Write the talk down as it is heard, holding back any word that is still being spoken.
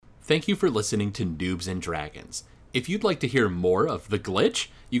thank you for listening to Noobs and Dragons. If you'd like to hear more of The Glitch,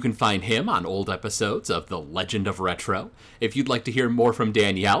 you can find him on old episodes of The Legend of Retro. If you'd like to hear more from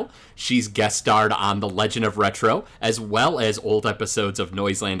Danielle, she's guest starred on The Legend of Retro, as well as old episodes of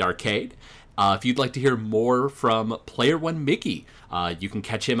Noiseland Arcade. If you'd like to hear more from Player One Mickey, you can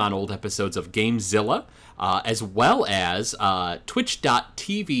catch him on old episodes of Gamezilla, as well as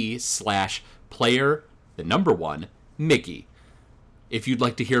twitch.tv/player1Mickey. If you'd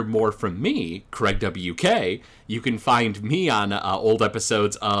like to hear more from me, Craig WK, you can find me on old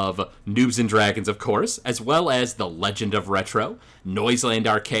episodes of Noobs and Dragons, of course, as well as The Legend of Retro, Noiseland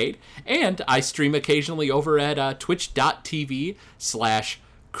Arcade, and I stream occasionally over at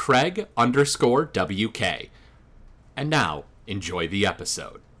twitch.tv/Craig_WK. And now, enjoy the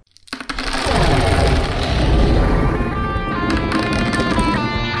episode.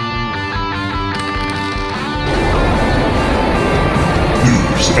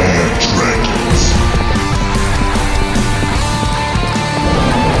 Noobs and Dragons.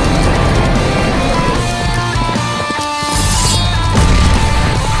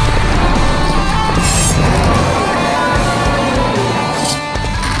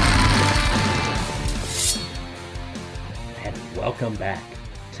 And welcome back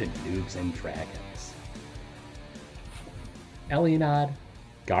to Noobs and Dragons. Elianod,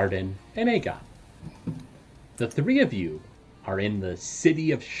 Garden, and Aegon. The three of you are in the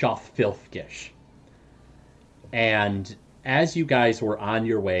city of Shothfilthgish. And as you guys were on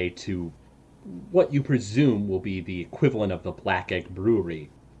your way to what you presume will be the equivalent of the Black Egg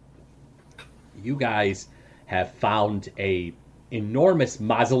Brewery, you guys have found a enormous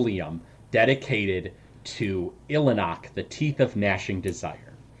mausoleum dedicated to Ilinok, the Teeth of Gnashing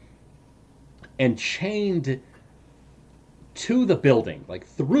Desire. And chained to the building, like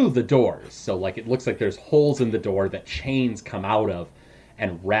through the doors, so like it looks like there's holes in the door that chains come out of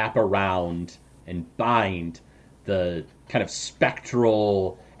and wrap around and bind the kind of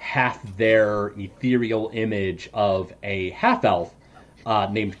spectral, half there ethereal image of a half-elf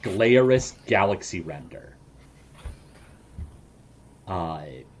named Glaris Galaxy Render,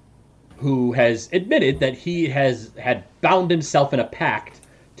 who has admitted that he had bound himself in a pact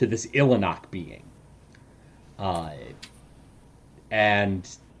to this Ilinok being. And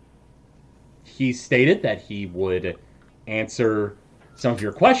he stated that he would answer some of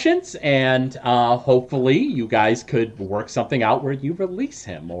your questions, and hopefully you guys could work something out where you release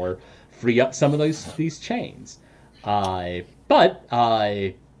him or free up some of these chains. What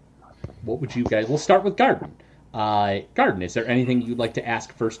would you guys... We'll start with Garden. Garden, is there anything you'd like to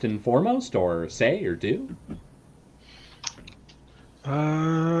ask first and foremost, or say, or do?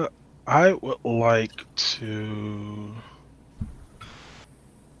 I would like to...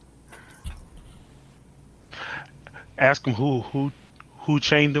 ask him who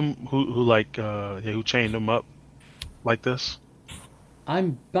chained him, who chained him up like this.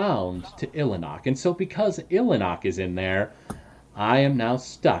 I'm bound to Ilinok, and so because Ilinok is in there, I am now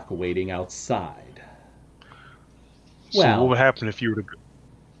stuck waiting outside. So what would happen if you were to...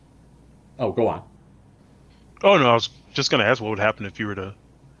 Oh, go on. Oh no, I was just going to ask what would happen if you were to,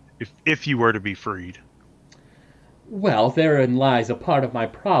 if you were to be freed. Well, therein lies a part of my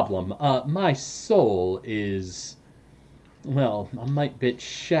problem. My soul is, well, a mite bit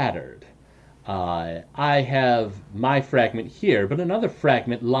shattered. I have my fragment here, but another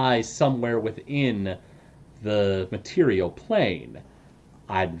fragment lies somewhere within the material plane.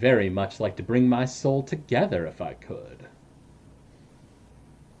 I'd very much like to bring my soul together if I could.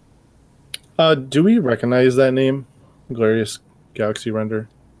 Do we recognize that name? Glorious Galaxy Render?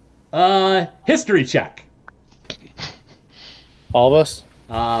 History check. All of us?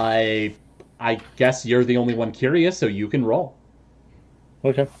 I guess you're the only one curious, so you can roll.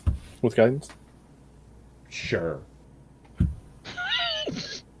 Okay. With guidance? Sure.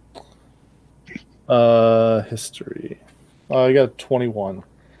 History. I got a 21.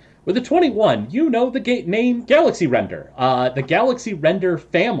 With a 21, you know the name Galaxy Render. The Galaxy Render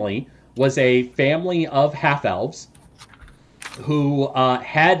family was a family of half-elves who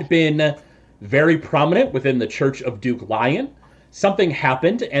had been very prominent within the Church of Duke Lion. Something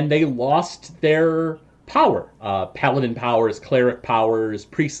happened, and they lost their power. Paladin powers, cleric powers,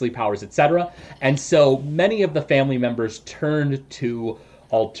 priestly powers, etc. And so many of the family members turned to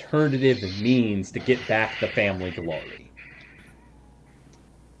alternative means to get back the family glory.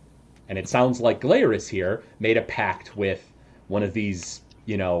 And it sounds like Glaris here made a pact with one of these,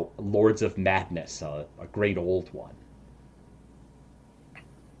 Lords of Madness, a great old one.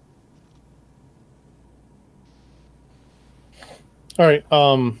 All right.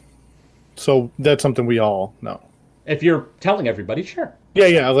 So that's something we all know. If you're telling everybody, sure.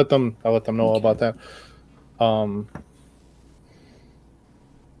 Yeah. I'll let them know all about that.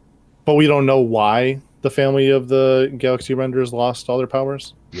 But we don't know why the family of the Galaxy Renders lost all their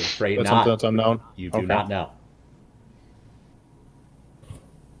powers. You're afraid That's not. something that's unknown. You do not know.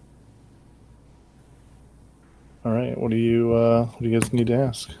 All right. What do you guys need to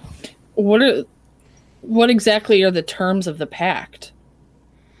ask? What exactly are the terms of the pact?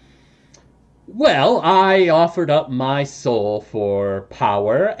 Well, I offered up my soul for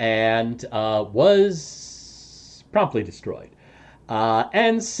power and was promptly destroyed.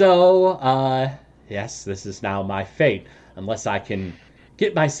 And so, yes, this is now my fate, unless I can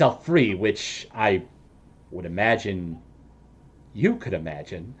get myself free, which I would imagine you could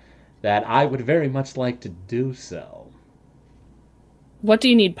imagine that I would very much like to do so. What do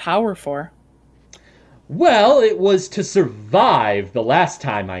you need power for? Well, it was to survive the last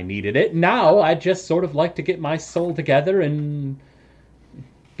time I needed it. Now I just sort of like to get my soul together and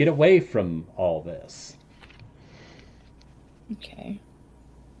get away from all this. Okay.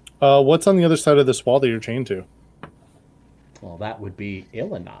 What's on the other side of this wall that you're chained to? Well, that would be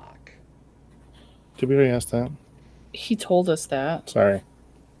Illinok. Did we already ask that? He told us that. Sorry.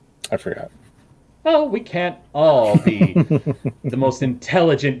 I forgot. Oh, we can't all be the most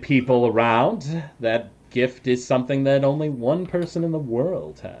intelligent people around. That gift is something that only one person in the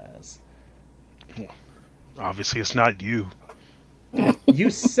world has. Obviously, it's not you. You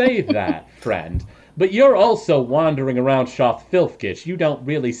say that, friend, but you're also wandering around Shoth Filthgish. You don't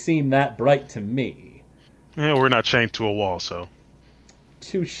really seem that bright to me. Yeah, we're not chained to a wall, so.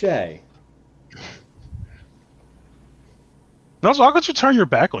 Touché. Also, how could you turn your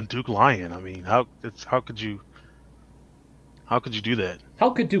back on Duke Lion? I mean, how could you do that?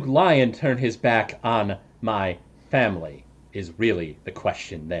 How could Duke Lion turn his back on my family is really the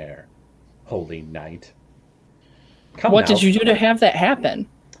question there, Holy Knight. Come What now. did you do to have that happen?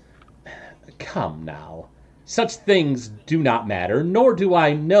 Come now. Such things do not matter, nor do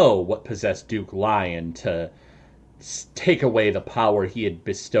I know what possessed Duke Lion to take away the power he had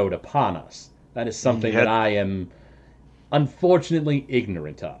bestowed upon us. That is something that I am unfortunately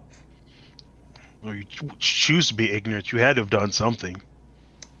ignorant of. Or you choose to be ignorant. You had to have done something.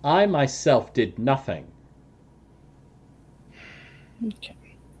 I myself did nothing. Okay.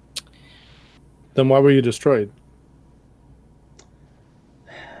 Then why were you destroyed?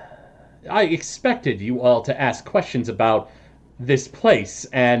 I expected you all to ask questions about this place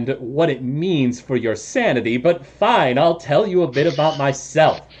and what it means for your sanity, but fine, I'll tell you a bit about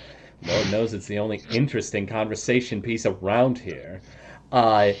myself. Lord knows it's the only interesting conversation piece around here.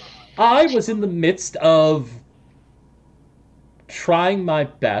 I was in the midst of trying my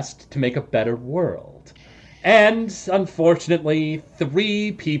best to make a better world. And unfortunately,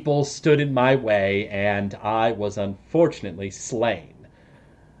 3 people stood in my way, and I was unfortunately slain.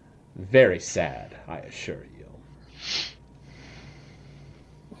 Very sad, I assure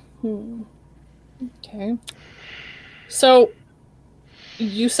you. Okay. So,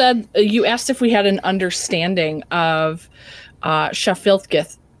 you said you asked if we had an understanding of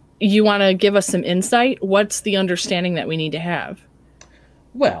Shafilthgith. You want to give us some insight? What's the understanding that we need to have?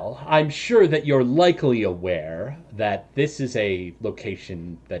 Well, I'm sure that you're likely aware that this is a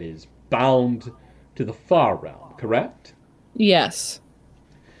location that is bound to the Far Realm, correct? Yes.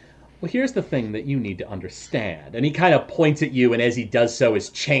 Well, here's the thing that you need to understand. And he kind of points at you, and as he does so,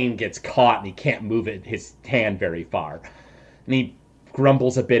 his chain gets caught, and he can't move his hand very far. And he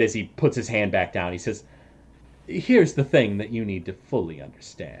grumbles a bit as he puts his hand back down. He says, here's the thing that you need to fully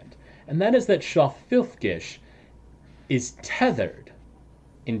understand. And that is that Shoth Filthgish is tethered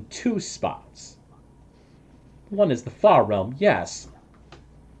in 2 spots. One is the Far Realm, yes.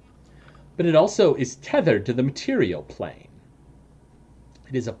 But it also is tethered to the material plane.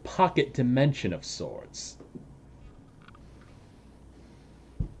 It is a pocket dimension of sorts.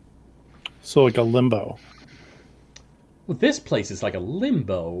 So like a limbo. Well, this place is like a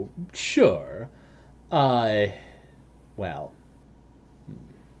limbo, sure. Well,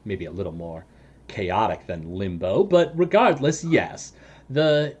 maybe a little more chaotic than limbo, but regardless, yes.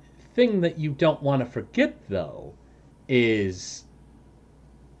 The thing that you don't want to forget, though, is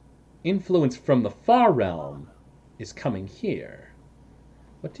influence from the Far Realm is coming here.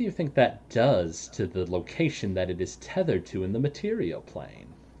 What do you think that does to the location that it is tethered to in the material plane?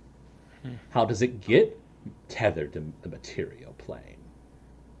 How does it get tethered to the material plane?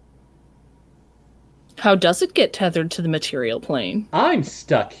 How does it get tethered to the material plane? I'm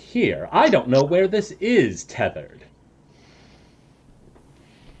stuck here. I don't know where this is tethered.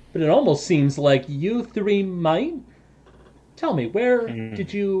 But it almost seems like you 3 might. Tell me, how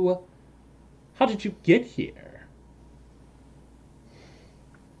did you get here?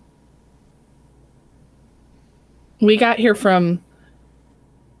 We got here from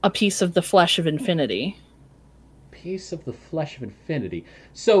a piece of the flesh of infinity. Piece of the flesh of infinity.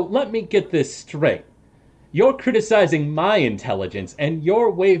 So let me get this straight. You're criticizing my intelligence, and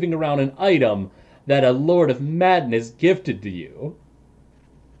you're waving around an item that a Lord of Madness gifted to you.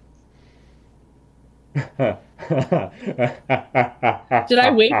 Did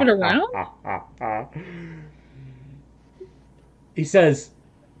I wave it around? He says,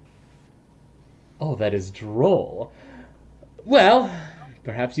 "Oh, that is droll. Well,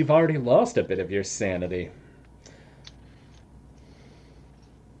 perhaps you've already lost a bit of your sanity."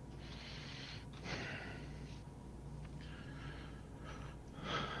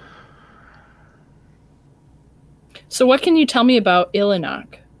 So what can you tell me about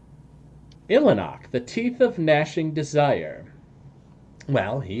Ilinok? Ilinok, the teeth of gnashing desire.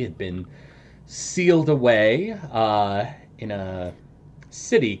 Well, he had been sealed away in a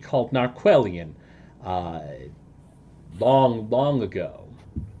city called Narquelion long ago.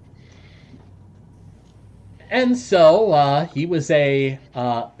 And so he was a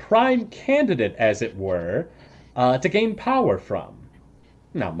prime candidate, as it were, to gain power from.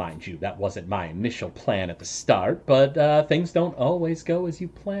 Now, mind you, that wasn't my initial plan at the start, but things don't always go as you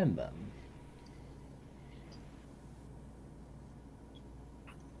plan them.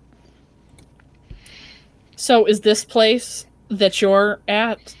 So is this place that you're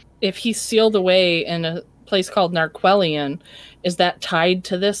at, if he's sealed away in a place called Narquelion, is that tied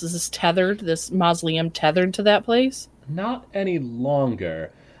to this? Is this tethered, this mausoleum tethered to that place? Not any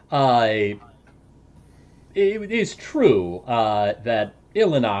longer. It is true that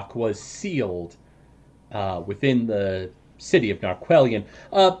Ilinok was sealed within the city of Narquelion,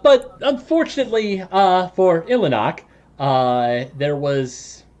 but unfortunately for Ilinok, there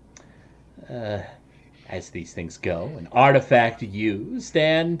was, as these things go, an artifact used,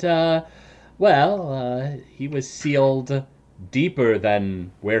 and, he was sealed deeper than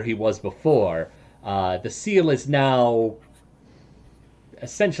where he was before. The seal is now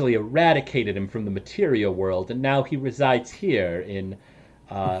essentially eradicated him from the material world, and now he resides here in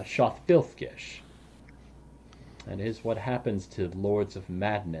Shafilthgish. That is what happens to Lords of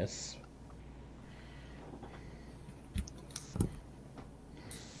Madness.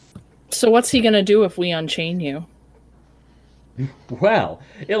 So what's he gonna do if we unchain you? Well,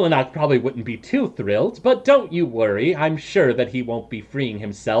 Ilinok probably wouldn't be too thrilled, but don't you worry. I'm sure that he won't be freeing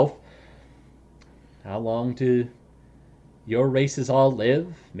himself. How long do your races all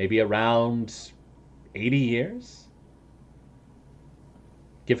live? Maybe around 80 years?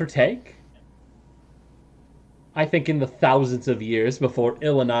 Give or take? I think in the thousands of years before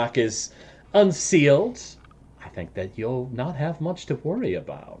Ilinok is unsealed, I think that you'll not have much to worry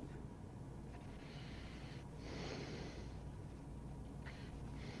about.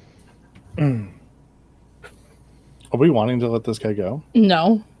 Are we wanting to let this guy go?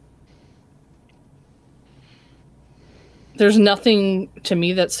 No. There's nothing to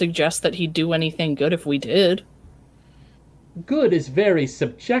me that suggests that he'd do anything good if we did. Good is very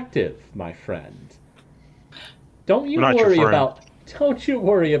subjective, my friend. Don't you Not your worry friend. don't you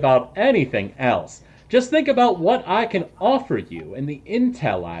worry about anything else. Just think about what I can offer you and the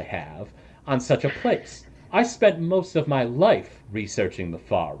intel I have on such a place. I spent most of my life researching the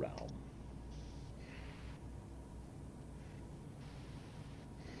Far Realm.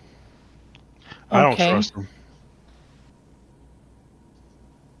 I don't Okay. trust him.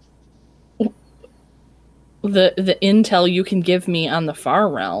 The intel you can give me on the Far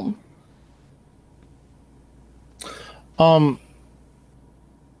Realm.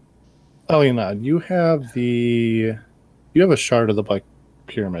 Elena, you have a shard of the Black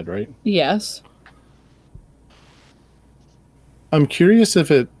Pyramid, right? Yes. I'm curious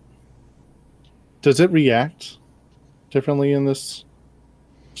if does it react differently in this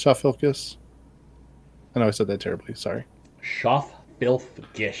Shafilkis? I know I said that terribly, sorry.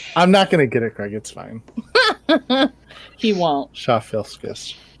 Shafilthgish. I'm not gonna get it, Craig, it's fine. He won't.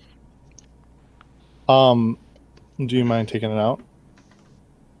 Shafilkis. Do you mind taking it out?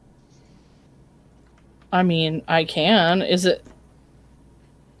 I mean, I can. Is it...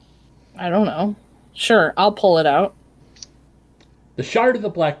 I don't know. Sure, I'll pull it out. The shard of the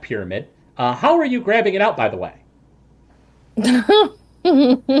Black Pyramid. How are you grabbing it out, by the way?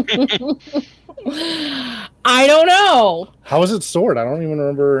 I don't know. How is it stored? I don't even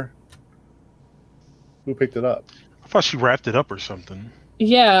remember who picked it up. I thought she wrapped it up or something.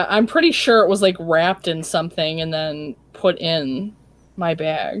 Yeah, I'm pretty sure it was like wrapped in something and then put in my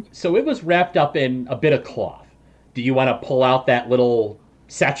bag. So it was wrapped up in a bit of cloth. Do you want to pull out that little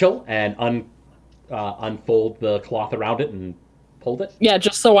satchel and unfold the cloth around it and hold it? Yeah,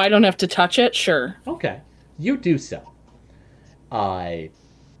 just so I don't have to touch it, sure. Okay. You do so.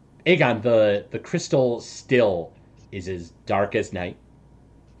 Aegon, the crystal still is as dark as night.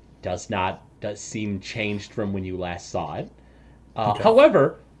 Does seem changed from when you last saw it.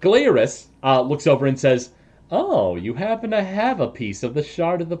 However, Glaris looks over and says, "Oh, you happen to have a piece of the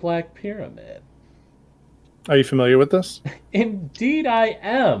Shard of the Black Pyramid." Are you familiar with this? Indeed I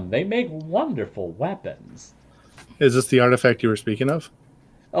am. They make wonderful weapons. Is this the artifact you were speaking of?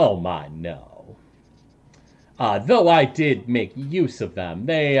 Oh my, no. Though I did make use of them,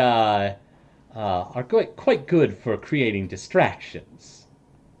 they are quite good for creating distractions.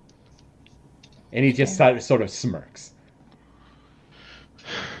 And he just sort of smirks.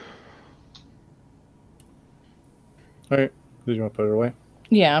 All right. Did you want to put it away?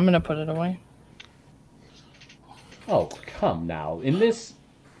 Yeah, I'm going to put it away. Oh, come now. In this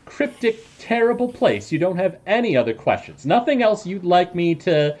cryptic, terrible place, you don't have any other questions. Nothing else you'd like me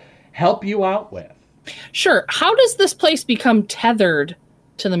to help you out with? Sure. How does this place become tethered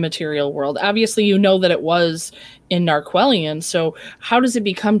to the material world? Obviously, you know that it was in Narquelion, so how does it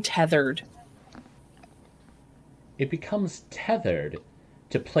become tethered? It becomes tethered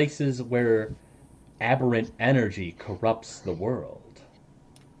to places where aberrant energy corrupts the world.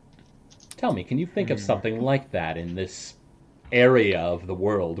 Tell me, can you think of something like that in this area of the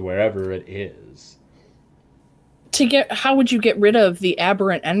world, wherever it is? How would you get rid of the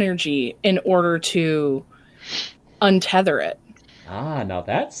aberrant energy in order to untether it? Now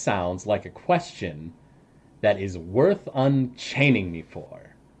that sounds like a question that is worth unchaining me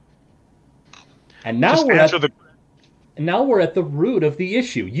for. And now we're at the root of the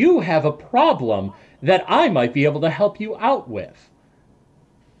issue. You have a problem that I might be able to help you out with.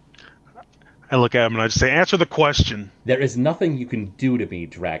 I look at him and I just say, answer the question. There is nothing you can do to me,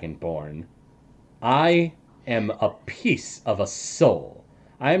 Dragonborn. I am a piece of a soul.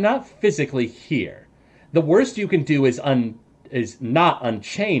 I am not physically here. The worst you can do is not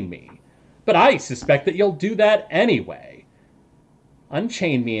unchain me. But I suspect that you'll do that anyway.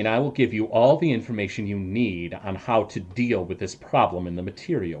 Unchain me and I will give you all the information you need on how to deal with this problem in the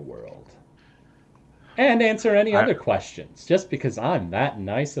material world. And answer any other questions, just because I'm that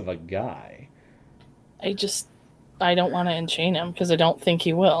nice of a guy. I don't want to enchain him because I don't think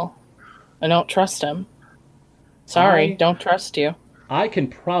he will. I don't trust him. Sorry, don't trust you. I can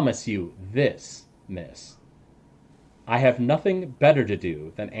promise you this, miss. I have nothing better to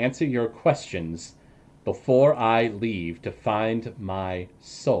do than answer your questions before I leave to find my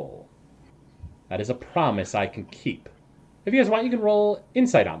soul. That is a promise I can keep. If you guys want, you can roll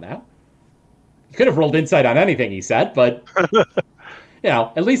insight on that. You could have rolled insight on anything he said, but,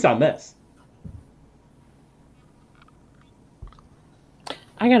 at least on this.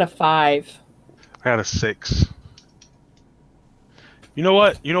 I got a 5. I got a 6. You know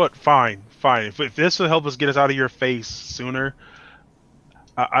what? Fine. If this will help us get us out of your face sooner,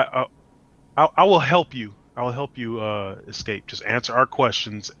 I will help you. I will help you escape. Just answer our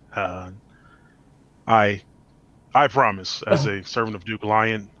questions. I promise, as a servant of Duke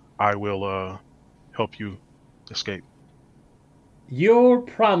Lion, I will help you escape. You're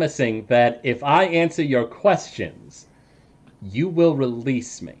promising that if I answer your questions, you will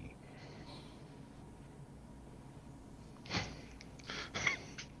release me.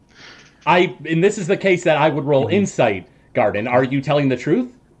 And this is the case that I would roll insight, Garden. Are you telling the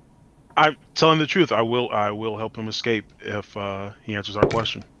truth? I'm telling the truth. I will help him escape if he answers our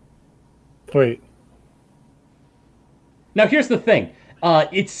question. Wait. Now here's the thing.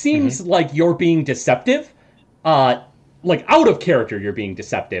 It seems like you're being deceptive. Like out of character, you're being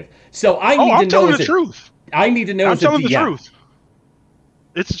deceptive. So I need to know the truth. I need to know I'm as a telling DM. the truth.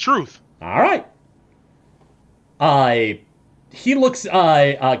 It's the truth. All right. Glaris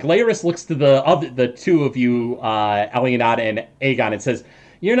looks to the two of you, Alienata and Aegon, and says,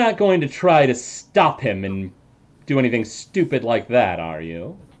 "You're not going to try to stop him and do anything stupid like that, are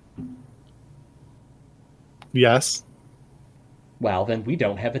you?" Yes. Well, then we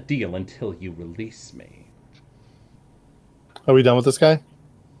don't have a deal until you release me. Are we done with this guy?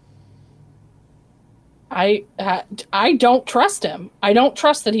 I don't trust him. I don't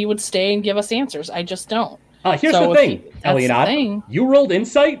trust that he would stay and give us answers. I just don't. Here's the thing, Alienata. You rolled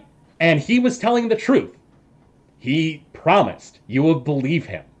insight, and he was telling the truth. He promised. You would believe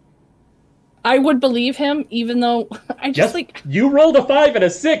him. I would believe him, even though you rolled a 5 and a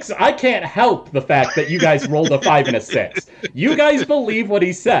 6. I can't help the fact that you guys rolled a 5 and a 6. You guys believe what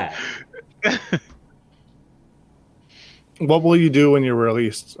he said. What will you do when you're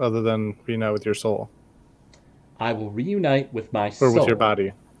released, other than reunite with your soul? I will reunite with my soul. Or with your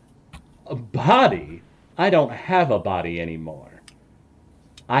body? A body? I don't have a body anymore.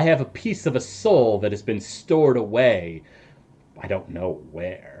 I have a piece of a soul that has been stored away. I don't know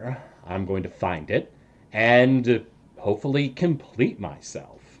where. I'm going to find it and hopefully complete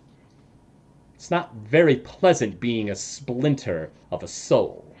myself. It's not very pleasant being a splinter of a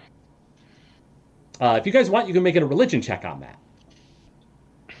soul. If you guys want, you can make it a religion check on that.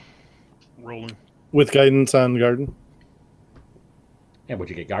 Rolling. With guidance on garden. And would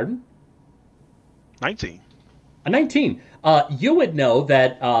you get garden? 19. A 19. You would know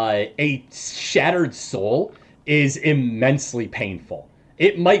that a shattered soul is immensely painful.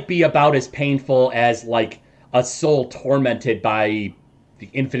 It might be about as painful as like a soul tormented by the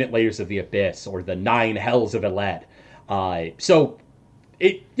infinite layers of the abyss or the 9 hells of Eled.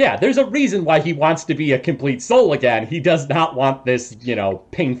 There's a reason why he wants to be a complete soul again. He does not want this,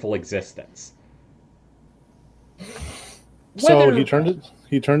 painful existence. So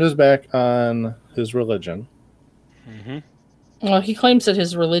he turned his back on his religion. Mm-hmm. Well, he claims that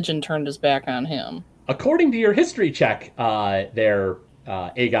his religion turned his back on him. According to your history check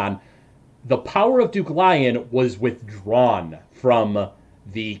Aegon, the power of Duke Lion was withdrawn from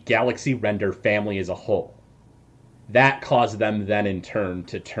the Galaxy Render family as a whole. That caused them then in turn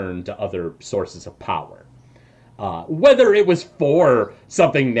to other sources of power. Whether it was for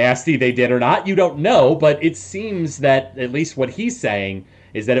something nasty they did or not, you don't know, but it seems that at least what he's saying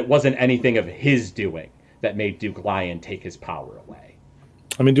is that it wasn't anything of his doing that made Duke Lion take his power away.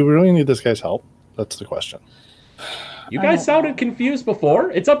 I mean, do we really need this guy's help? That's the question. You guys sounded confused before.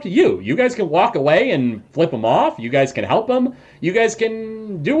 It's up to you. You guys can walk away and flip him off. You guys can help him. You guys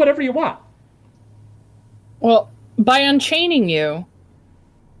can do whatever you want. Well, by unchaining you,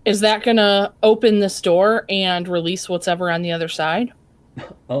 is that going to open this door and release what's ever on the other side?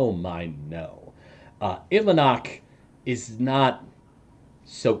 Oh my, no. Ilanok is not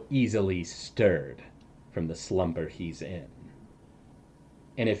so easily stirred from the slumber he's in.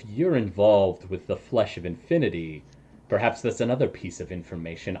 And if you're involved with the Flesh of Infinity, perhaps that's another piece of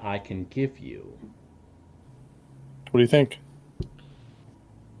information I can give you. What do you think?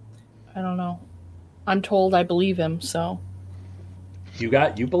 I don't know. I'm told I believe him, so. You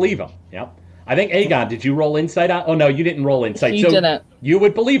believe him. Yep. I think Aegon, did you roll insight on? Oh no, you didn't roll insight. He didn't. You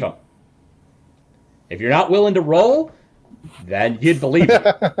would believe him. If you're not willing to roll, then you'd believe him.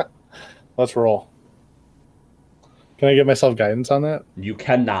 Let's roll. Can I get myself guidance on that? You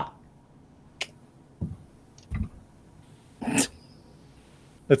cannot.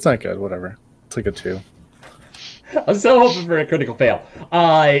 It's not good. Whatever. It's like a 2. I'm so hoping for a critical fail.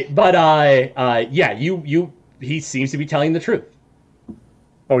 He seems to be telling the truth.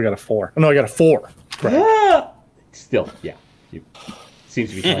 Oh, we got a 4. Oh, no, I got a 4. Right. Still, yeah. He seems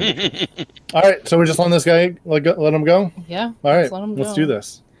to be telling the truth. All right, so we're just letting this guy let him go? Yeah. All right, let him let's go. do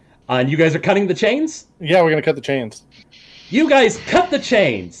this. And you guys are cutting the chains? Yeah, we're going to cut the chains. You guys cut the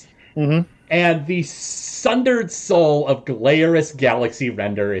chains. Mm-hmm. And the sundered soul of Glaris Galaxy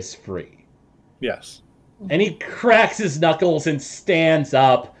Render is free. Yes. And he cracks his knuckles and stands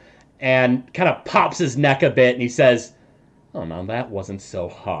up and kind of pops his neck a bit, and he says, "Oh, now that wasn't so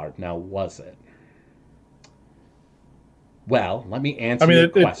hard, now was it?" Well, let me answer your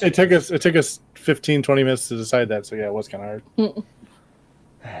question. It took us 15, 20 minutes to decide that, so yeah, it was kind of hard.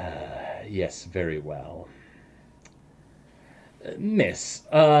 Yes, very well. Miss,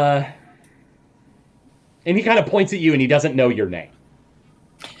 and he kind of points at you, and he doesn't know your name.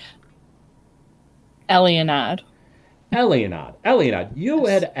 Elianad. Elianad, you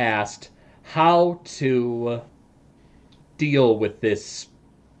had asked how to deal with this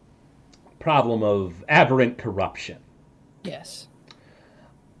problem of aberrant corruption. Yes.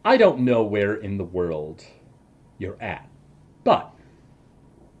 I don't know where in the world you're at, but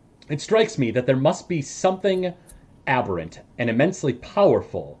it strikes me that there must be something aberrant and immensely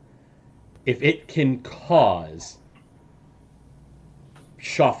powerful if it can cause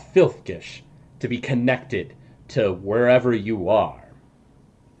Shafilthgish to be connected to wherever you are.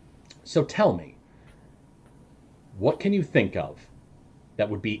 So tell me, what can you think of that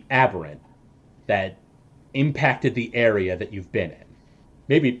would be aberrant, that impacted the area that you've been in?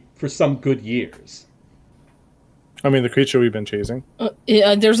 Maybe for some good years. I mean, the creature we've been chasing.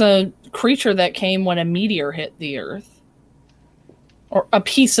 There's a creature that came when a meteor hit the Earth. Or a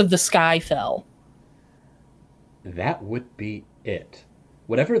piece of the sky fell. That would be it.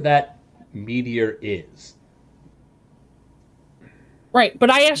 Whatever that meteor is. Right, but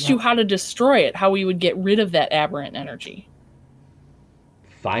I asked you how to destroy it, how we would get rid of that aberrant energy.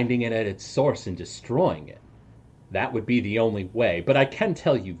 Finding it at its source and destroying it. That would be the only way. But I can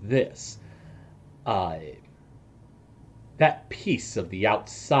tell you this. That piece of the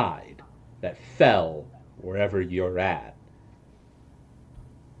outside that fell wherever you're at,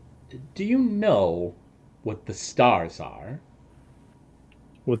 Do you know what the stars are?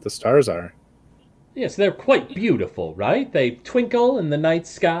 What the stars are. Yes, they're quite beautiful, right? They twinkle in the night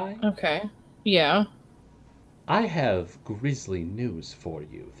sky. Okay. Yeah. I have grisly news for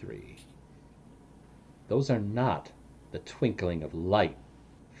you three. Those are not the twinkling of light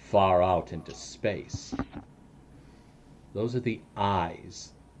far out into space. Those are the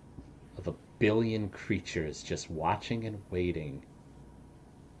eyes of a billion creatures just watching and waiting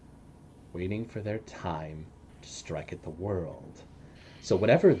for their time to strike at the world. So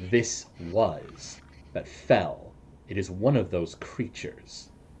whatever this was that fell, it is one of those creatures.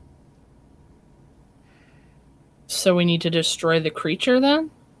 So we need to destroy the creature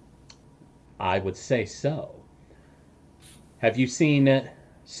then? I would say so. Have you seen it?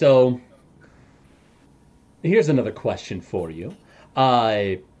 So, here's another question for you.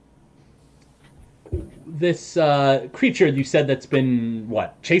 This creature you said that's been,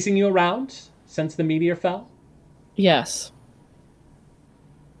 what, chasing you around since the meteor fell? Yes.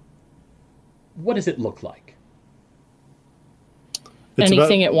 What does it look like?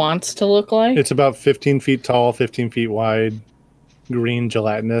 Anything it wants to look like? It's about 15 feet tall, 15 feet wide, green,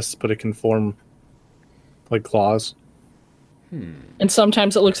 gelatinous, but it can form like claws. And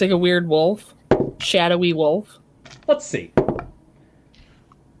sometimes it looks like a weird wolf. Shadowy wolf. Let's see.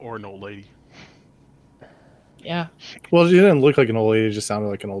 Or an old lady. Yeah. Well, it didn't look like an old lady, it just sounded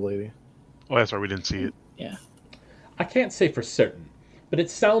like an old lady. Oh, that's right. We didn't see it. Yeah. I can't say for certain, but it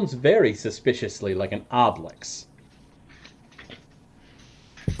sounds very suspiciously like an obelix.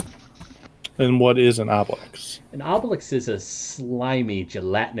 And what is an obelix? An obelix is a slimy,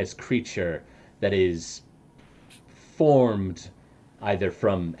 gelatinous creature that is formed either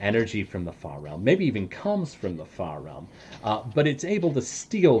from energy from the far realm, maybe even comes from the far realm, but it's able to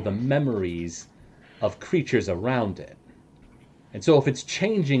steal the memories of creatures around it. And so if it's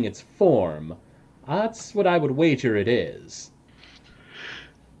changing its form, that's what I would wager it is.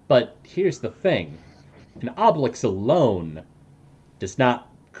 But here's the thing. An obelix alone does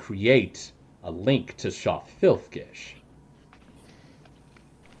not create a link to Shafilthgish.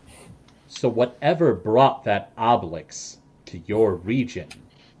 So whatever brought that obelix to your region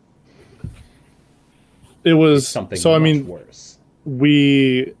It was something so. I much mean, worse.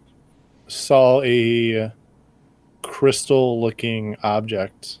 we saw a crystal-looking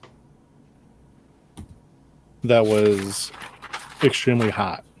object that was extremely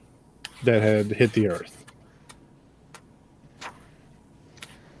hot that had hit the earth.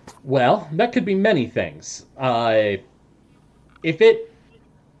 Well, that could be many things. If it...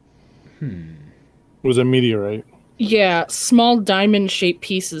 It was a meteorite. Yeah, small diamond-shaped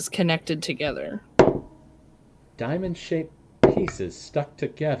pieces connected together. Diamond-shaped pieces stuck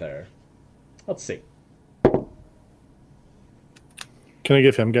together. Let's see. Can I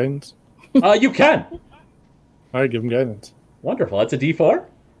give him guidance? You can! All right, give him guidance. Wonderful. That's a D4?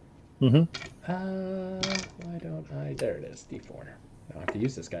 Mm-hmm. Why don't I... There it is, D4. I don't have to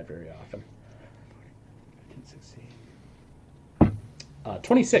use this guy very often. 16.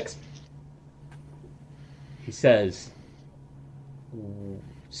 26. He says,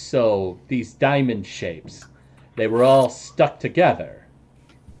 so these diamond shapes, they were all stuck together.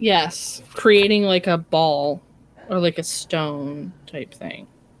 Yes, creating like a ball or like a stone type thing.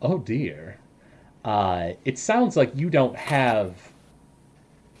 Oh dear. It sounds like you don't have...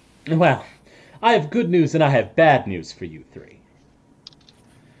 Well, I have good news and I have bad news for you three.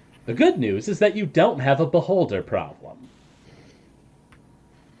 The good news is that you don't have a beholder problem.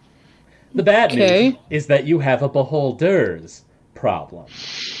 The bad news is that you have a beholder's problem.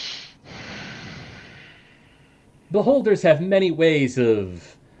 Beholders have many ways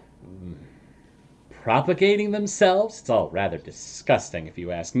of propagating themselves. It's all rather disgusting if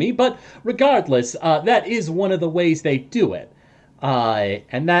you ask me, but regardless, that is one of the ways they do it.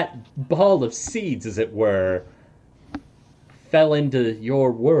 And that ball of seeds, as it were, fell into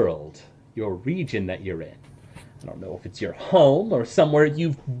your world, your region that you're in. I don't know if it's your home or somewhere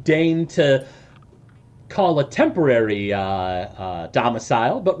you've deigned to call a temporary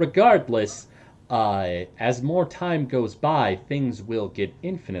domicile, but regardless, as more time goes by, things will get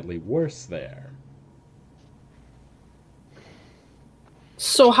infinitely worse there.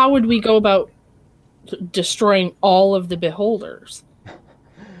 So how would we go about destroying all of the beholders?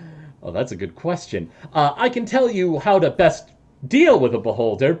 Oh, that's a good question. I can tell you how to best deal with a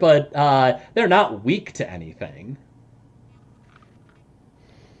beholder, but they're not weak to anything.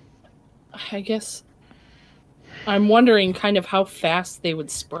 I guess I'm wondering kind of how fast they would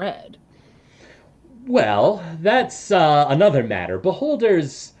spread. Well, that's another matter.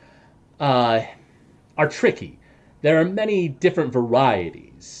 Beholders are tricky. there are many different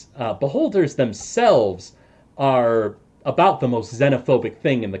varieties. Beholders themselves are about the most xenophobic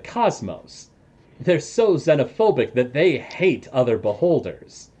thing in the cosmos. They're so xenophobic that they hate other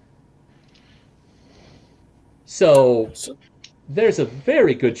beholders. So there's a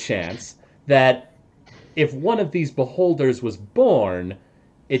very good chance that if one of these beholders was born,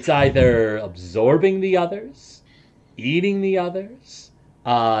 it's either absorbing the others, eating the others,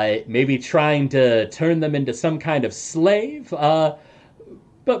 maybe trying to turn them into some kind of slave.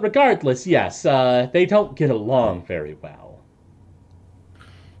 But regardless, yes, they don't get along very well.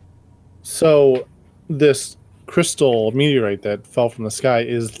 So, this crystal meteorite that fell from the sky,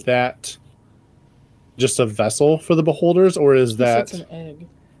 is that just a vessel for the beholders, or is That's that an egg.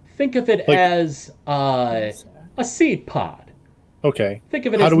 Think of it as a seed pod. okay? Think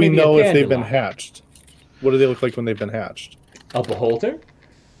of it How as do we maybe a know if they've been dandelion. hatched? What do they look like when they've been hatched? A beholder?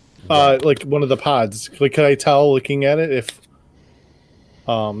 Like one of the pods. Like, can I tell looking at it if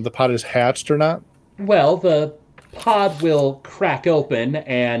the pod is hatched or not? Well, the pod will crack open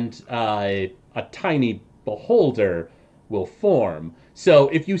and a tiny beholder will form. So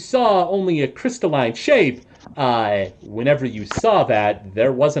if you saw only a crystalline shape, whenever you saw that,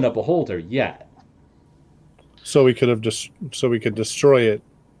 there wasn't a beholder yet. So we could have we could destroy it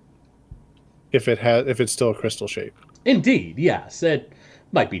if it's still a crystal shape. Indeed, yes. It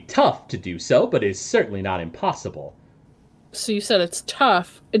might be tough to do so, but it's certainly not impossible. So you said it's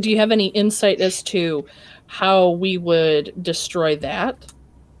tough. Do you have any insight as to how we would destroy that?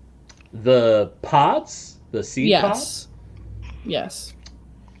 The pods? The seed pods? Yes.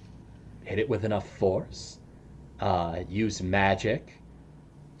 Hit it with enough force. Use magic.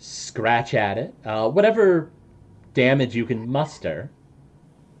 Scratch at it. Whatever damage you can muster.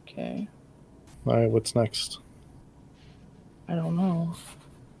 Okay. All right, what's next? I don't know.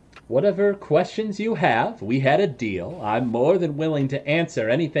 Whatever questions you have, we had a deal. I'm more than willing to answer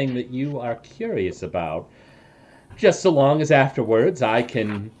anything that you are curious about. Just so long as afterwards I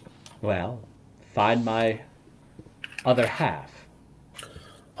can, well, find my other half.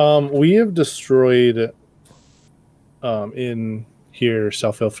 We have destroyed in here,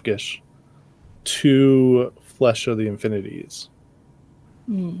 Selfilfgish, 2 Flesh of the Infinities.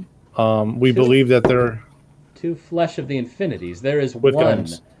 We believe that they're 2 Flesh of the Infinities. There is With 1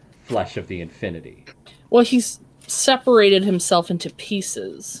 guns. Flesh of the Infinity. Well, he's separated himself into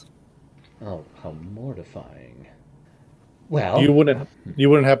pieces. Oh, how mortifying. Well, you wouldn't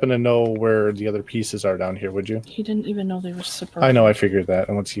happen to know where the other pieces are down here, would you? He didn't even know they were separated. I know, I figured that,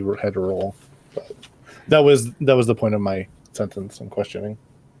 and once he had to roll. But that was the point of my sentence I'm questioning.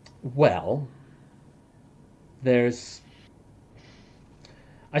 well, there's...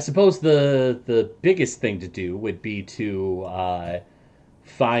 I suppose the biggest thing to do would be to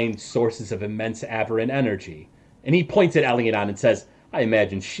find sources of immense aberrant energy. And he points at Elianon and says, I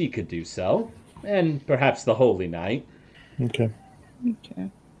imagine she could do so. And perhaps the Holy Knight. Okay.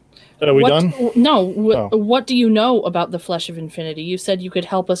 Okay. Are we done? No. Oh. What do you know about the Flesh of Infinity? You said you could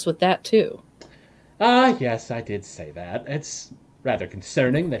help us with that too. Yes, I did say that. It's rather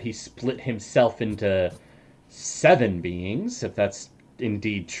concerning that he split himself into 7 beings, if that's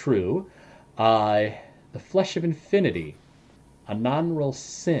indeed true. The Flesh of Infinity, a non-roll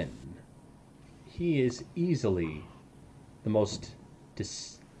sin. He is easily the most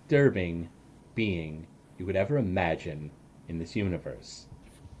disturbing being you could ever imagine in this universe.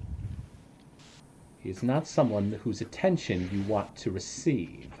 He is not someone whose attention you want to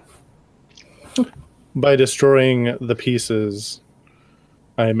receive. By destroying the pieces,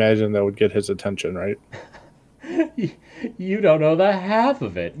 I imagine that would get his attention, right? You don't know the half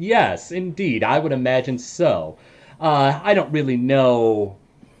of it. Yes, indeed, I would imagine so. I don't really know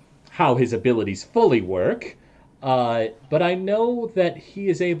how his abilities fully work, but I know that he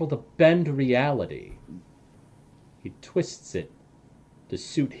is able to bend reality. He twists it to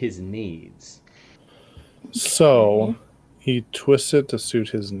suit his needs. So, he twists it to suit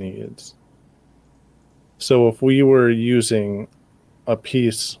his needs. So if we were using a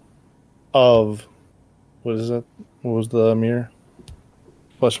piece of... What is it? What was the mirror?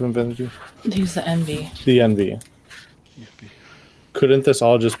 Flesh of Infinity? He's the envy. The Envy. Couldn't this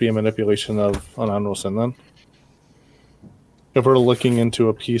all just be a manipulation of an unreal sin then? If we're looking into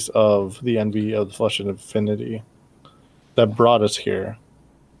a piece of the Envy of the Flesh of Infinity that brought us here,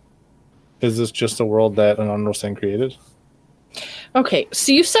 is this just a world that an unreal sin created? Okay,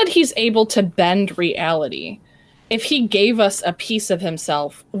 so you said he's able to bend reality. If he gave us a piece of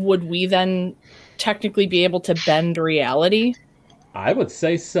himself, would we then technically be able to bend reality? I would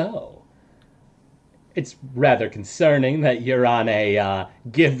say so. It's rather concerning that you're on a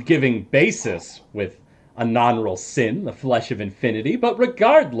giving basis with Anonral Sin, the flesh of infinity, but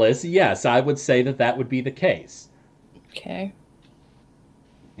regardless, yes, I would say that that would be the case. Okay.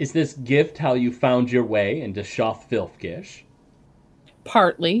 Is this gift how you found your way into Shoth Filfgish?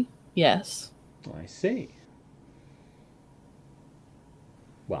 Partly, yes. I see.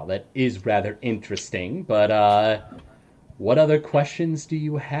 Well, that is rather interesting, but what other questions do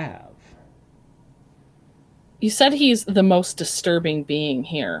you have? You said he's the most disturbing being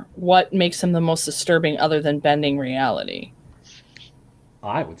here. What makes him the most disturbing other than bending reality?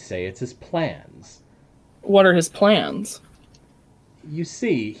 I would say it's his plans. What are his plans? You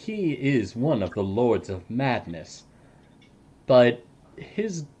see, he is one of the Lords of Madness, but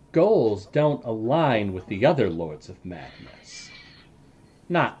his goals don't align with the other Lords of Madness.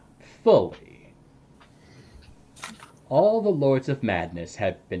 Not fully. All the Lords of Madness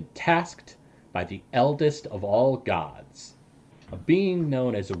have been tasked by the eldest of all gods, a being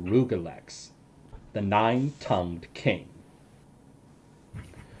known as Rugalex, the nine-tongued king.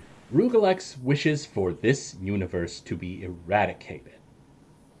 Rugalex wishes for this universe to be eradicated.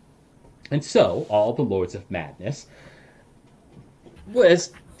 And so, all the Lords of Madness,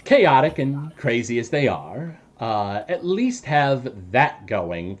 as chaotic and crazy as they are, at least have that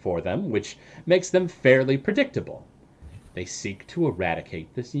going for them, which makes them fairly predictable. They seek to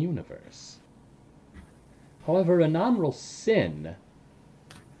eradicate this universe. However, Anonral Sin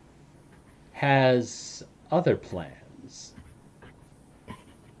has other plans.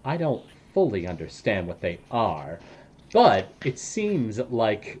 I don't fully understand what they are, but it seems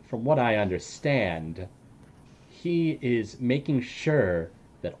like, from what I understand, he is making sure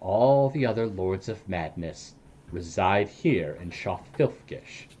that all the other Lords of Madness reside here in Shoth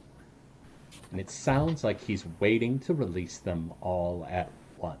Filfgish. And it sounds like he's waiting to release them all at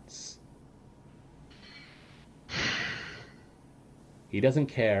once. He doesn't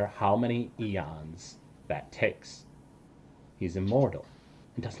care how many eons that takes. He's immortal.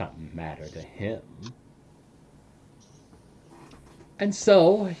 It does not matter to him. And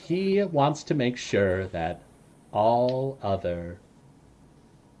so he wants to make sure that all other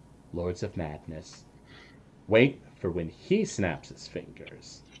Lords of Madness wait for when he snaps his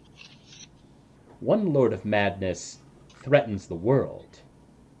fingers. One Lord of Madness threatens the world.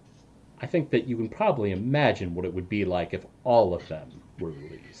 I think that you can probably imagine what it would be like if all of them were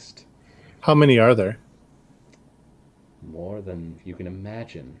released. How many are there? More than you can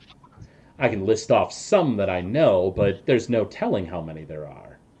imagine. I can list off some that I know, but there's no telling how many there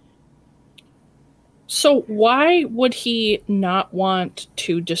are. So why would he not want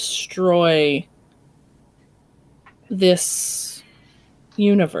to destroy this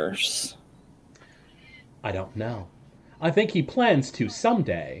universe? I don't know. I think he plans to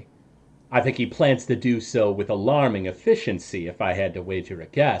someday. I think he plans to do so with alarming efficiency, if I had to wager a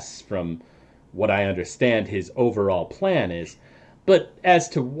guess, from what I understand his overall plan is. But as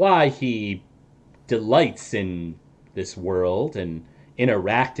to why he delights in this world and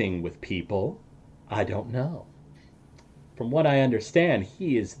interacting with people, I don't know. From what I understand,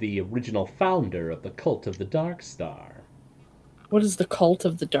 he is the original founder of the Cult of the Dark Star. What is the Cult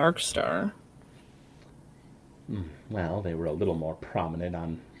of the Dark Star? Well, they were a little more prominent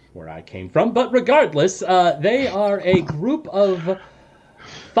on where I came from, but regardless, they are a group of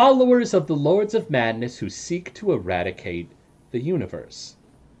followers of the Lords of Madness who seek to eradicate the universe.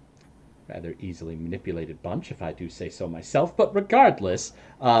 Rather easily manipulated bunch, if I do say so myself, but regardless,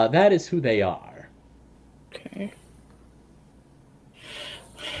 that is who they are. Okay.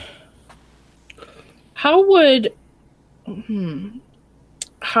 How would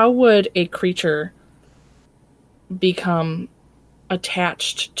a creature become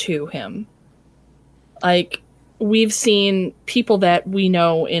attached to him? Like, we've seen people that we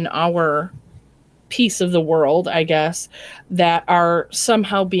know in our piece of the world, I guess, that are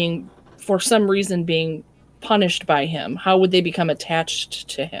somehow being, for some reason, being punished by him. How would they become attached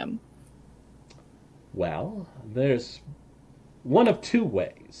to him? Well, there's one of two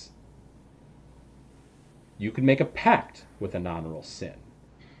ways. You can make a pact with Anonral Sin.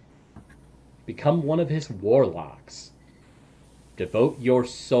 Become one of his warlocks. Devote your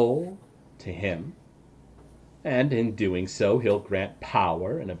soul to him, and in doing so, he'll grant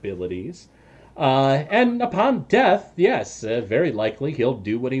power and abilities. And upon death, yes, very likely he'll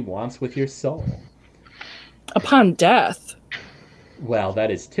do what he wants with your soul. Upon death? Well, that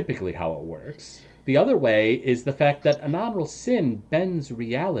is typically how it works. The other way is the fact that Anonral Sin bends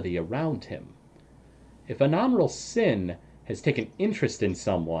reality around him. If Anonral Sin has taken interest in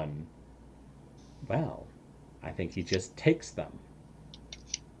someone, well, I think he just takes them.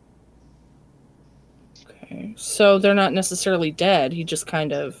 Okay, so they're not necessarily dead. He just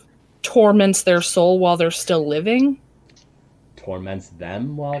kind of... torments their soul while they're still living? Torments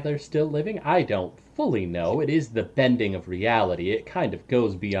them while they're still living? I don't fully know. It is the bending of reality. It kind of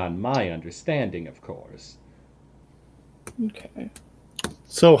goes beyond my understanding, of course. Okay.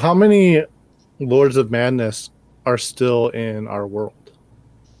 So how many Lords of Madness are still in our world?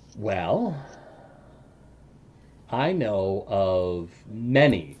 Well, I know of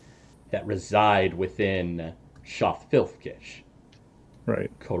many that reside within Shafilthkish.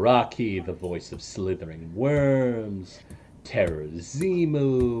 Right. Koraki, the voice of slithering worms,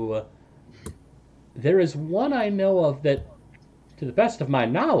 Terrazimu. There is one I know of that, to the best of my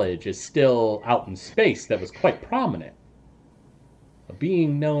knowledge, is still out in space that was quite prominent. A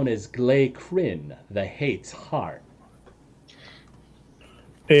being known as Glay Kryn, the Hate's Heart.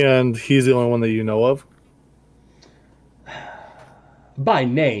 And he's the only one that you know of? By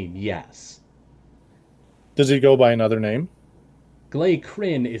name, yes. Does he go by another name? Glay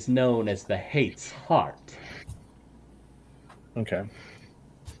Kryn is known as the Hate's Heart. Okay.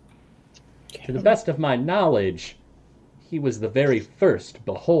 To the best of my knowledge, he was the very first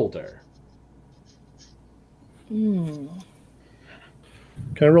beholder. Can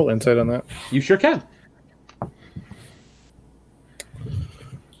I roll insight on that? You sure can.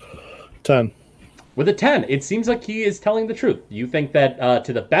 10. With a 10, it seems like he is telling the truth. You think that,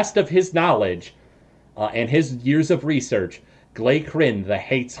 to the best of his knowledge and his years of research, Glay Kryn, the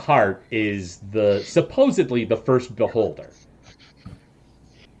Hate's Heart, is supposedly the first beholder.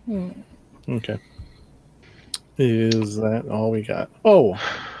 Okay. Is that all we got? Oh,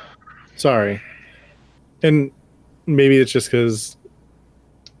 sorry. And maybe it's just because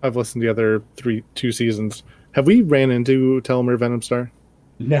I've listened to the other 2 seasons. Have we ran into Telomere Venomstar?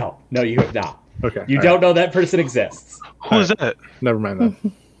 No, you have not. Okay. You all don't right. know that person exists. Who's that? Never mind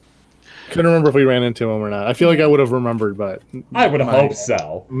that. Couldn't remember if we ran into him or not. I feel like I would have remembered, but I would hope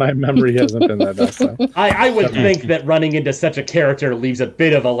so. my memory hasn't been that best. So. I would think that running into such a character leaves a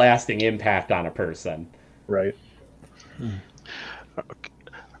bit of a lasting impact on a person. Right.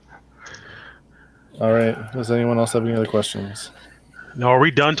 All right. Does anyone else have any other questions? No, are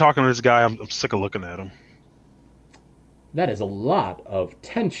we done talking to this guy? I'm sick of looking at him. That is a lot of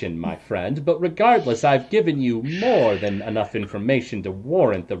tension, my friend, but regardless, I've given you more than enough information to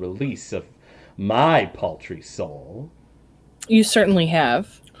warrant the release of my paltry soul. You certainly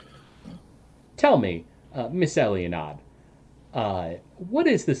have. Tell me, Miss Elianad, what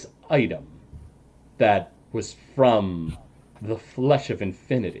is this item that was from the flesh of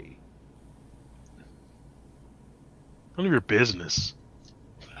infinity? None of your business.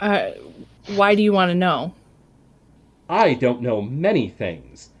 Why do you want to know? I don't know many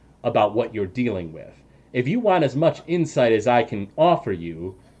things about what you're dealing with. If you want as much insight as I can offer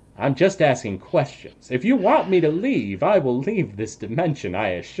you, I'm just asking questions. If you want me to leave, I will leave this dimension, I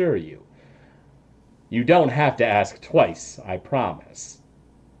assure you. You don't have to ask twice, I promise.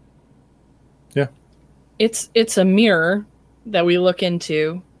 Yeah. It's a mirror that we look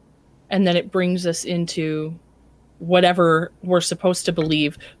into, and then it brings us into whatever we're supposed to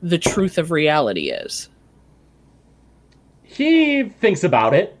believe the truth of reality is. He thinks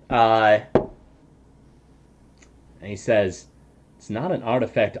about it, and he says, it's not an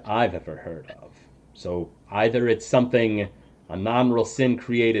artifact I've ever heard of. So either it's something a non-real sin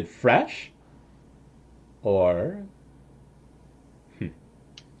created fresh, or...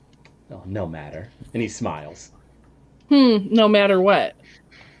 Oh, no matter. And he smiles. No matter what.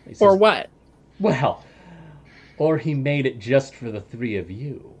 He says, Or what? Well, or he made it just for the three of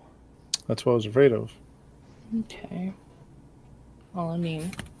you. That's what I was afraid of. Okay. Well, I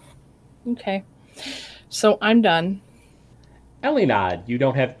mean, okay. So I'm done. Elinod, you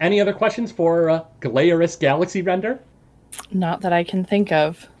don't have any other questions for Glaeris Galaxy Render? Not that I can think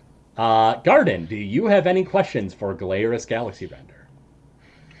of. Garden, do you have any questions for Glaeris Galaxy Render?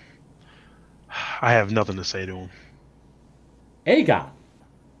 I have nothing to say to him. Aegon,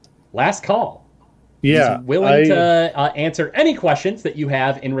 last call. Yeah. He's willing to answer any questions that you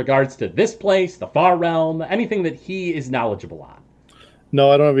have in regards to this place, the Far Realm, anything that he is knowledgeable on. No,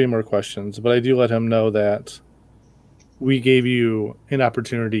 I don't have any more questions, but I do let him know that we gave you an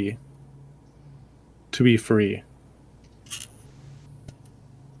opportunity to be free.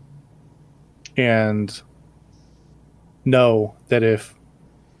 And know that if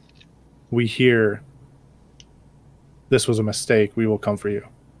we hear this was a mistake, we will come for you.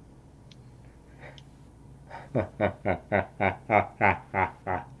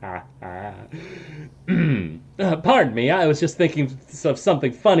 Pardon me, I was just thinking of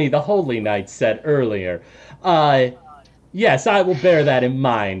something funny the Holy Knight said earlier. Yes, I will bear that in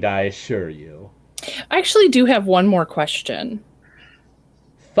mind, I assure you. I actually do have one more question.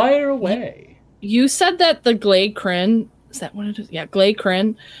 Fire away. You said that the Glade Kryn, is that what it is? Yeah, Glade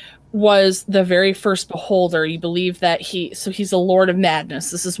Kryn was the very first beholder. You believe that he's a Lord of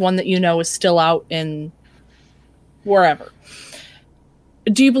Madness. This is one that you know is still out in wherever.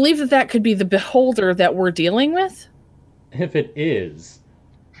 Do you believe that could be the beholder that we're dealing with? If it is.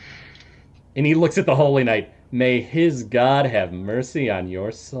 And he looks at the Holy Knight. May his God have mercy on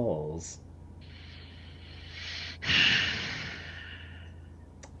your souls.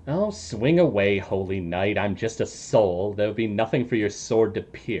 Oh, swing away, Holy Knight. I'm just a soul. There would be nothing for your sword to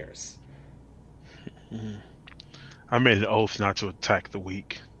pierce. I made an oath not to attack the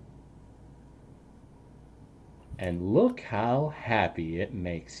weak. And look how happy it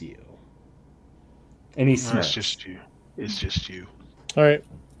makes you. And he smirks. It's just you. It's just you. All right.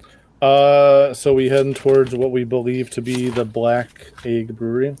 So we heading towards what we believe to be the Black Egg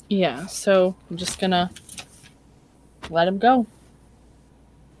Brewery. Yeah, so I'm just gonna let him go.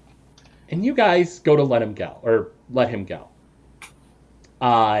 And you guys go to let him go.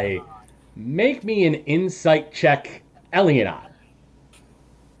 Make me an insight check, Elianod.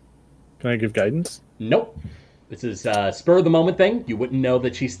 Can I give guidance? Nope. This is a spur of the moment thing. You wouldn't know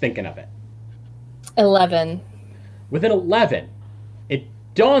that she's thinking of it. 11. With an 11, it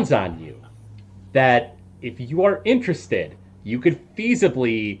dawns on you that if you are interested, you could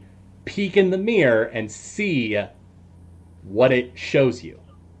feasibly peek in the mirror and see what it shows you.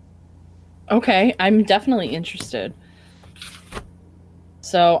 Okay, I'm definitely interested.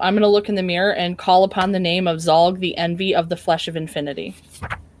 So I'm going to look in the mirror and call upon the name of Zalg, the Envy of the Flesh of Infinity.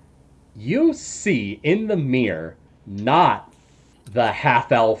 You see in the mirror not the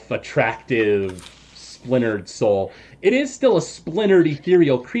half-elf, attractive, splintered soul. It is still a splintered,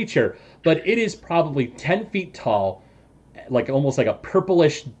 ethereal creature, but it is probably 10 feet tall, almost like a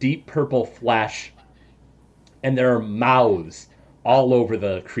purplish, deep purple flesh, and there are mouths all over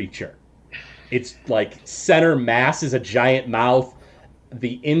the creature. It's like center mass is a giant mouth.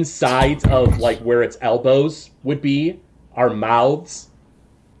 The insides of where its elbows would be are mouths.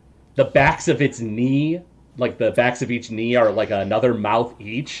 The backs of its knee, the backs of each knee are another mouth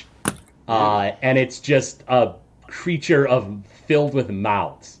each. And it's just a creature filled with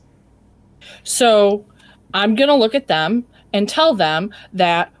mouths. So I'm going to look at them and tell them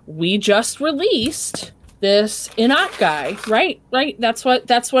that we just released this Enoch guy, right? That's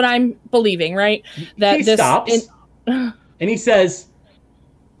what I'm believing, right? That he this stops and he says,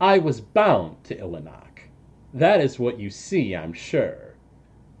 I was bound to Illanok. That is what you see, I'm sure.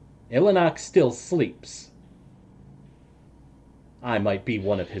 Illanok still sleeps. I might be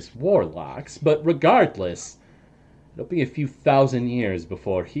one of his warlocks, but regardless, it'll be a few thousand years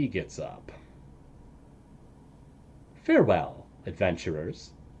before he gets up. Farewell, adventurers.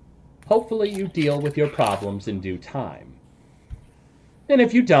 Hopefully you deal with your problems in due time. And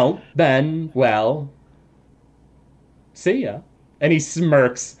if you don't, then, well, see ya. And he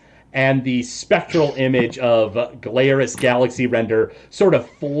smirks, and the spectral image of Glarus Galaxy Render sort of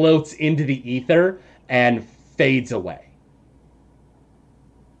floats into the ether and fades away.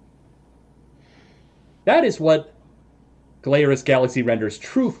 That is what Glarus Galaxy Render's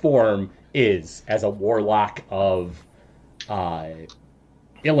true form is as a warlock of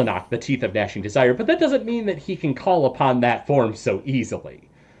Illanok, the Teeth of Gnashing Desire, but that doesn't mean that he can call upon that form so easily.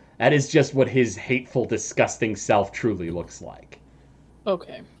 That is just what his hateful, disgusting self truly looks like.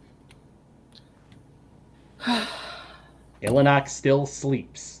 Okay. Illanok still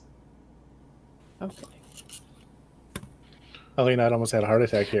sleeps. Okay. Elena almost had a heart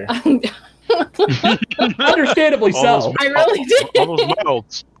attack here. Understandably so. I really did. All those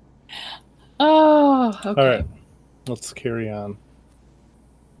mouths. Oh, okay. All right, let's carry on.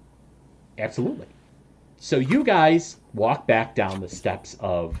 Absolutely. So you guys walk back down the steps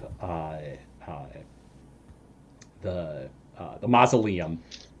of the mausoleum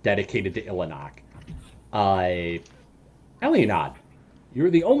dedicated to Illanok. Elianod, you're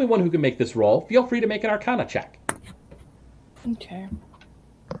the only one who can make this roll. Feel free to make an Arcana check. Okay.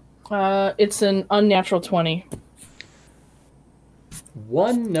 It's an unnatural 20.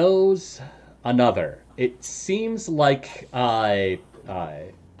 One knows another. It seems like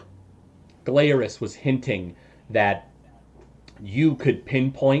Glarus was hinting that you could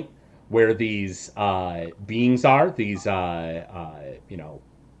pinpoint where these beings are, these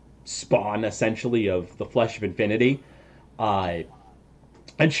spawn essentially of the flesh of infinity. And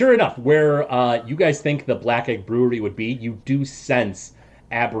sure enough, where you guys think the Black Egg Brewery would be, you do sense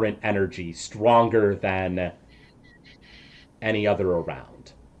aberrant energy stronger than any other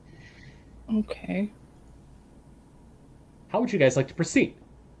around. Okay. How would you guys like to proceed?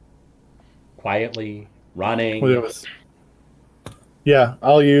 Quietly, running? Well, Yeah,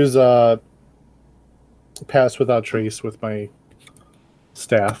 I'll use pass without trace with my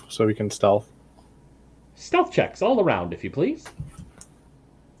staff so we can stealth. Stealth checks all around, if you please.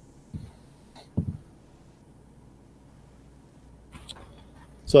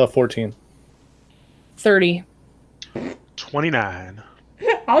 So 14. 30. 29.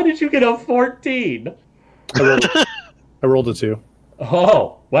 How did you get a 14? I rolled a 2.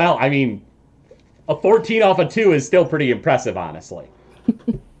 Oh, well, I mean, a 14 off a 2 is still pretty impressive, honestly.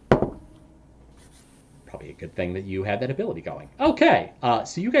 Probably a good thing that you had that ability going. Okay,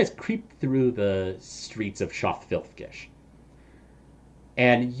 so you guys creep through the streets of Shafilthgish.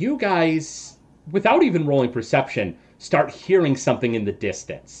 And you guys, without even rolling perception, start hearing something in the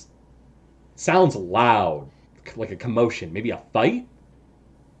distance. Sounds loud, like a commotion, maybe a fight?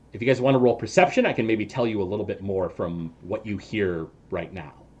 If you guys want to roll perception, I can maybe tell you a little bit more from what you hear right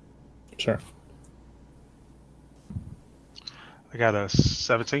now. Sure. I got a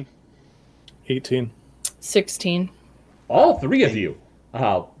 17. 18. 16. All three of you.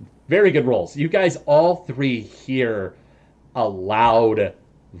 Very good rolls. You guys all three hear a loud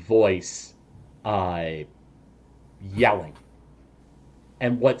voice yelling.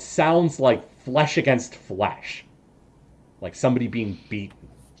 And what sounds like flesh against flesh. Like somebody being beaten.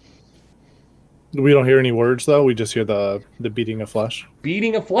 We don't hear any words, though. We just hear the beating of flesh.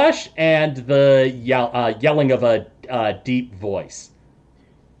 Beating of flesh and the yelling of a deep voice.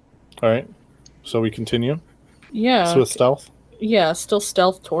 All right. So we continue. Yeah. So with stealth. Yeah, still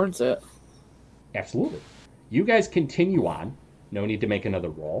stealth towards it. Absolutely. You guys continue on. No need to make another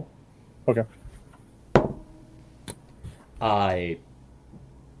roll. Okay.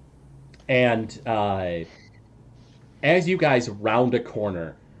 As you guys round a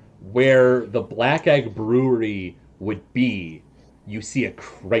corner where the Black Egg Brewery would be, you see a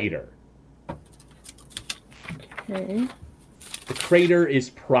crater. Okay. The crater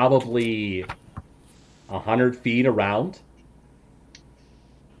is probably 100 feet around.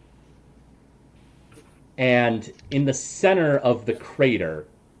 And in the center of the crater,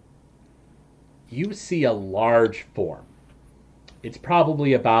 you see a large form. It's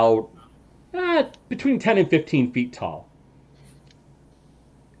probably about between 10 and 15 feet tall.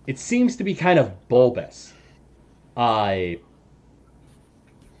 It seems to be kind of bulbous. What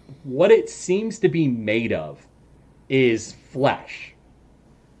it seems to be made of is flesh.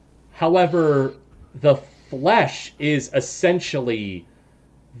 However, the flesh is essentially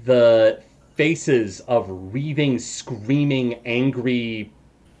the faces of wreathing, screaming, angry,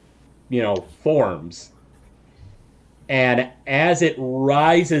 forms. And as it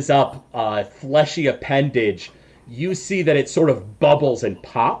rises up a fleshy appendage, you see that it sort of bubbles and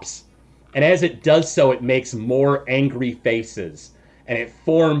pops. And as it does so, it makes more angry faces. And it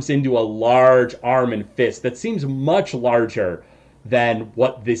forms into a large arm and fist that seems much larger than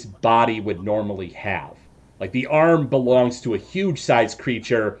what this body would normally have. Like the arm belongs to a huge size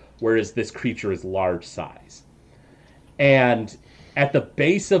creature, whereas this creature is large size. And at the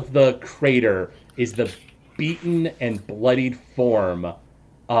base of the crater is the beaten and bloodied form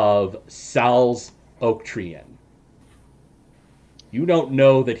of Sal's Oaktreean. You don't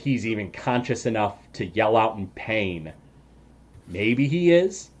know that he's even conscious enough to yell out in pain. Maybe he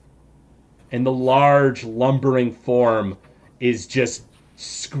is. And the large, lumbering form is just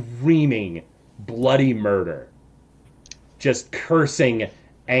screaming bloody murder. Just cursing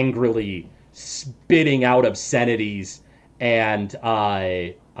angrily, spitting out obscenities, and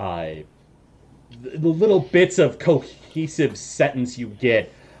the little bits of cohesive sentence you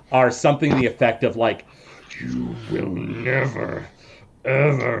get are something to the effect of like, You will never,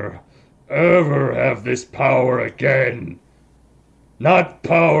 ever, ever have this power again. Not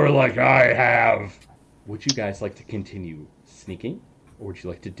power like I have. would you guys like to continue sneaking, or would you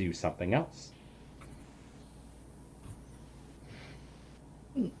like to do something else?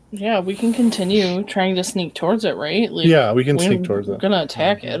 Yeah, we can continue trying to sneak towards it, right? Like, Yeah, we can we're sneak towards it. gonna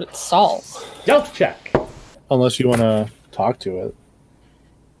attack it. It's Saul. Stealth check. Unless you want to talk to it.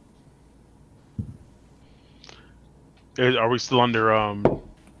 Are we still under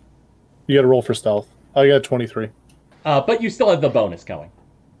You got to roll for stealth. I got 23. But you still have the bonus going.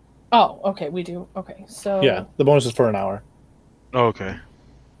 Oh, okay, we do. Okay, so Yeah, the bonus is for an hour. Oh, okay.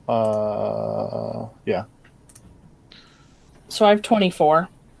 Yeah. So I have 24.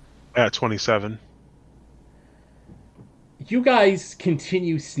 At 27. You guys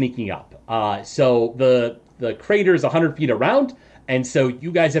continue sneaking up. So the crater is 100 feet around, and so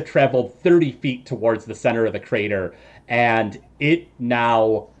you guys have traveled 30 feet towards the center of the crater, and it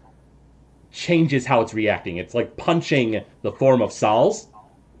now changes how it's reacting. It's like punching the form of Sal's.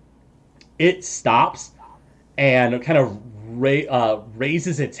 It stops and kind of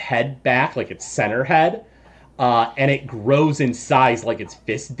raises its head back, like its center head, and it grows in size like its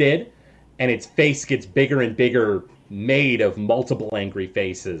fist did, and its face gets bigger and bigger, made of multiple angry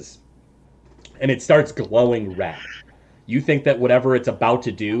faces, and it starts glowing red. You think that whatever it's about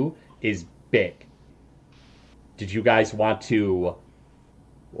to do is big. Did you guys want to,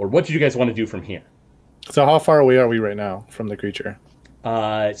 or what did you guys want to do from here? So how far away are we right now from the creature?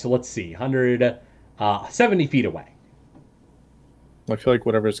 So let's see, 170 feet away. I feel like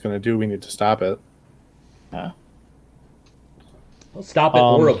whatever it's going to do, we need to stop it. Well, stop it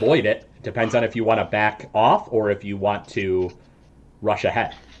or avoid it. Depends on if you want to back off or if you want to rush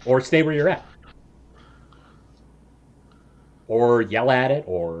ahead. Or stay where you're at. Or yell at it,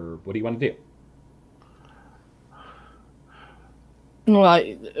 or what do you want to do? Well,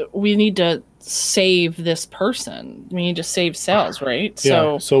 we need to save this person. We need to save Sales, right?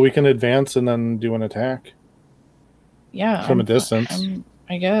 Yeah, so we can advance and then do an attack. Yeah. From a distance.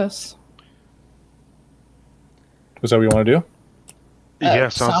 I guess. Is that what you want to do? Yeah,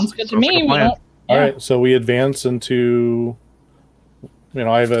 sounds good to like me. a plan. All right, so we advance into...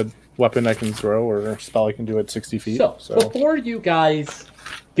 I have a weapon I can throw or a spell I can do at 60 feet. So before you guys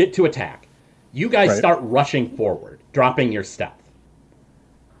get to attack, you guys start rushing forward, dropping your stealth.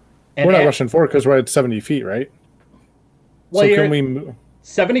 And we're not rushing forward because we're at 70 feet, right? Well, so can we move?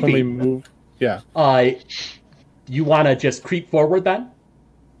 70 feet. Can we move? Yeah. You want to just creep forward then?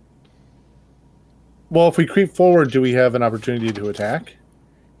 Well, if we creep forward, do we have an opportunity to attack?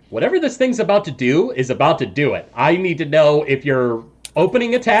 Whatever this thing's about to do is about to do it. I need to know if you're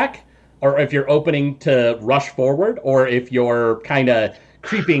opening attack, or if you're opening to rush forward, or if you're kind of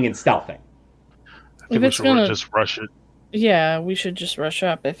creeping and stealthing. I think we should just rush it. Yeah, we should just rush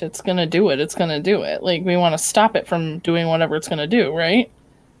up. If it's going to do it, it's going to do it. Like, we want to stop it from doing whatever it's going to do, right?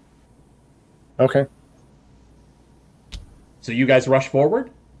 Okay. So you guys rush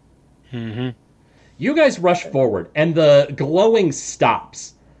forward? Mm-hmm. You guys rush forward, and the glowing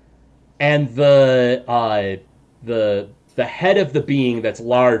stops. And the head of the being that's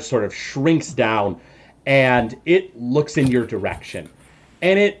large sort of shrinks down, and it looks in your direction.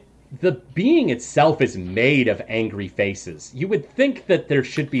 And the being itself is made of angry faces. You would think that there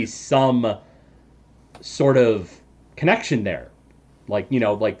should be some sort of connection there.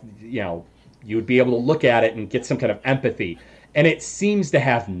 You would be able to look at it and get some kind of empathy. And it seems to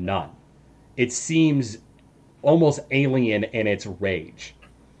have none. It seems almost alien in its rage.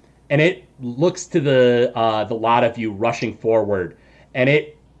 And it looks to the lot of you rushing forward, and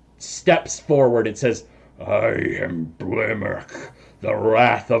it steps forward and says, I am Blemerk, the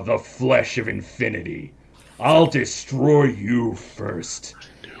wrath of the flesh of infinity. I'll destroy you first,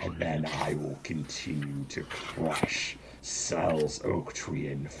 and then I will continue to crush Sal's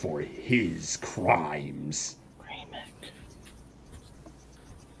Oaktrian for his crimes.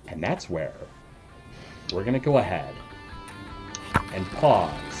 And that's where we're going to go ahead and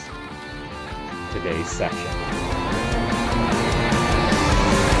pause today's session.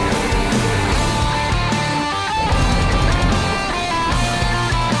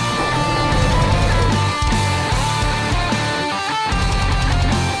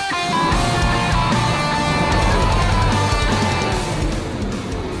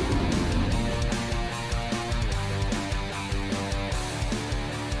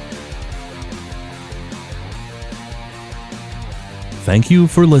 Thank you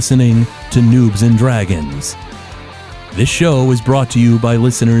for listening to Noobs and Dragons. This show is brought to you by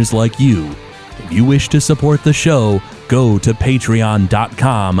listeners like you. If you wish to support the show, go to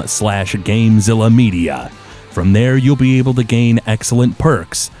patreon.com/Gamezilla Media. From there, you'll be able to gain excellent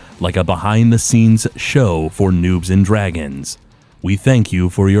perks, like a behind-the-scenes show for Noobs and Dragons. We thank you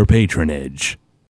for your patronage.